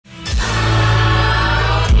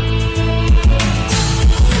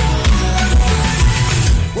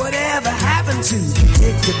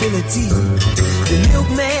responsibility. The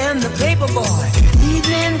milkman, the paper boy,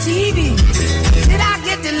 evening TV. Did I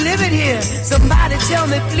get delivered here? Somebody tell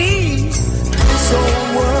me, please. This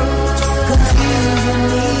whole world confusing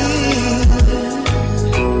me.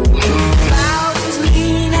 Clouds as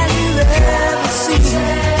mean as you've ever seen.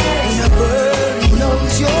 Ain't a bird who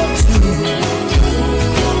knows you're true.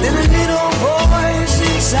 Then a little voice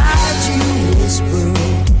inside you whispers,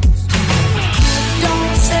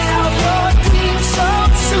 don't sell your dreams so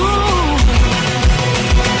soon.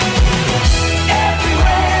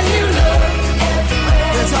 Everywhere you look,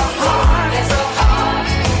 there's a heart,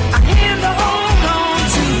 a hand to hold on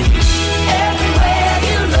to. Everywhere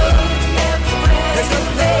you look, there's a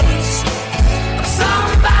face of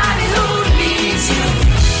somebody who needs you.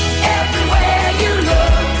 Everywhere you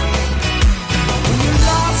look, when you're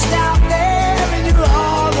lost out there and you're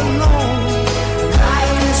all alone,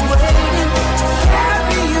 life is waiting to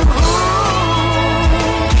carry you home.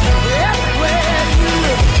 Everywhere you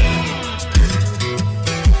look,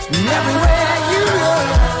 and everywhere you look.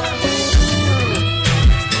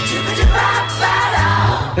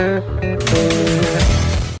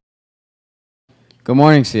 Good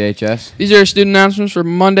morning, CHS. These are your student announcements for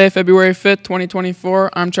Monday, February 5th,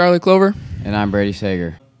 2024. I'm Charlie Clover. And I'm Brady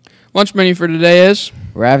Sager. Lunch menu for today is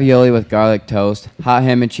Ravioli with garlic toast, hot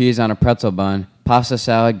ham and cheese on a pretzel bun, pasta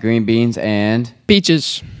salad, green beans, and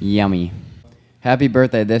peaches. yummy. Happy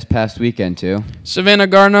birthday this past weekend, too. Savannah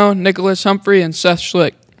Garneau, Nicholas Humphrey, and Seth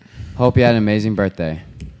Schlick. Hope you had an amazing birthday.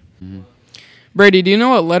 Brady, do you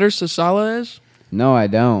know what letters to Sala is? No, I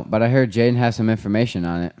don't, but I heard Jaden has some information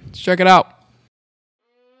on it. Let's check it out.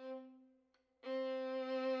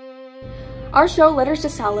 Our show, Letters to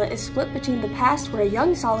Sala, is split between the past, where a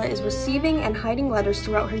young Sala is receiving and hiding letters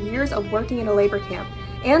throughout her years of working in a labor camp,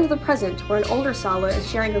 and the present, where an older Sala is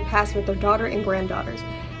sharing her past with their daughter and granddaughters.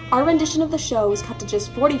 Our rendition of the show is cut to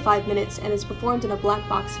just 45 minutes and is performed in a black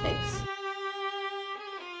box space.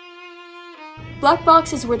 Black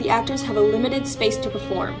box is where the actors have a limited space to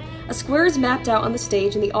perform. A square is mapped out on the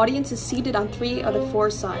stage and the audience is seated on 3 out of 4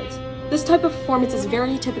 sides. This type of performance is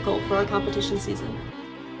very typical for our competition season.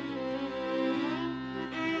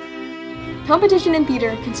 Competition in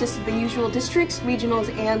theater consists of the usual districts, regionals,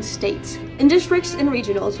 and states. In districts and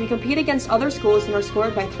regionals, we compete against other schools and are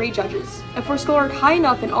scored by 3 judges. If we're scored high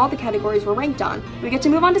enough in all the categories we're ranked on, we get to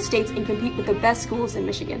move on to states and compete with the best schools in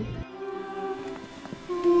Michigan.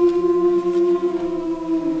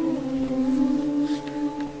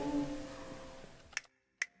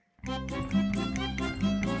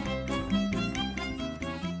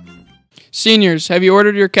 Seniors, have you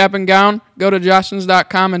ordered your cap and gown? Go to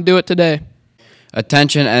jostens.com and do it today.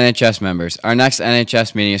 Attention NHS members. Our next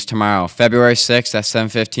NHS meeting is tomorrow, February 6th at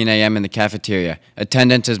 7:15 a.m. in the cafeteria.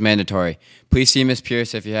 Attendance is mandatory. Please see Ms.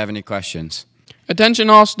 Pierce if you have any questions. Attention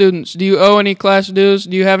all students. Do you owe any class dues?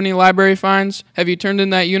 Do you have any library fines? Have you turned in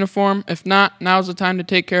that uniform? If not, now's the time to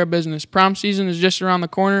take care of business. Prom season is just around the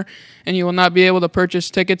corner, and you will not be able to purchase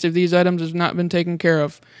tickets if these items have not been taken care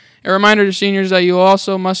of. A reminder to seniors that you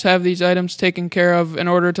also must have these items taken care of in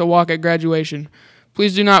order to walk at graduation.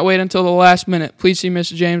 Please do not wait until the last minute. Please see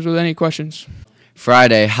Ms. James with any questions.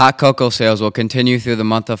 Friday, hot cocoa sales will continue through the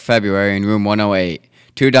month of February in room 108.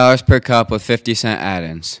 $2 per cup with 50-cent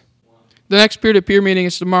add-ins. The next peer-to-peer meeting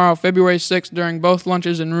is tomorrow, February 6th, during both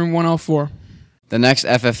lunches in room 104. The next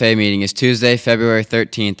FFA meeting is Tuesday, February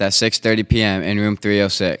 13th at 6:30 p.m. in room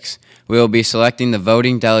 306. We will be selecting the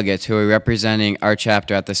voting delegates who are representing our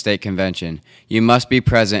chapter at the state convention. You must be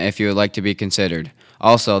present if you would like to be considered.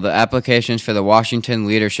 Also, the applications for the Washington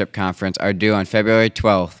Leadership Conference are due on February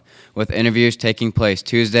 12th, with interviews taking place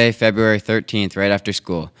Tuesday, February 13th, right after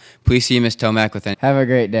school. Please see Ms. Tomac with an... Have a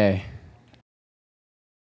great day.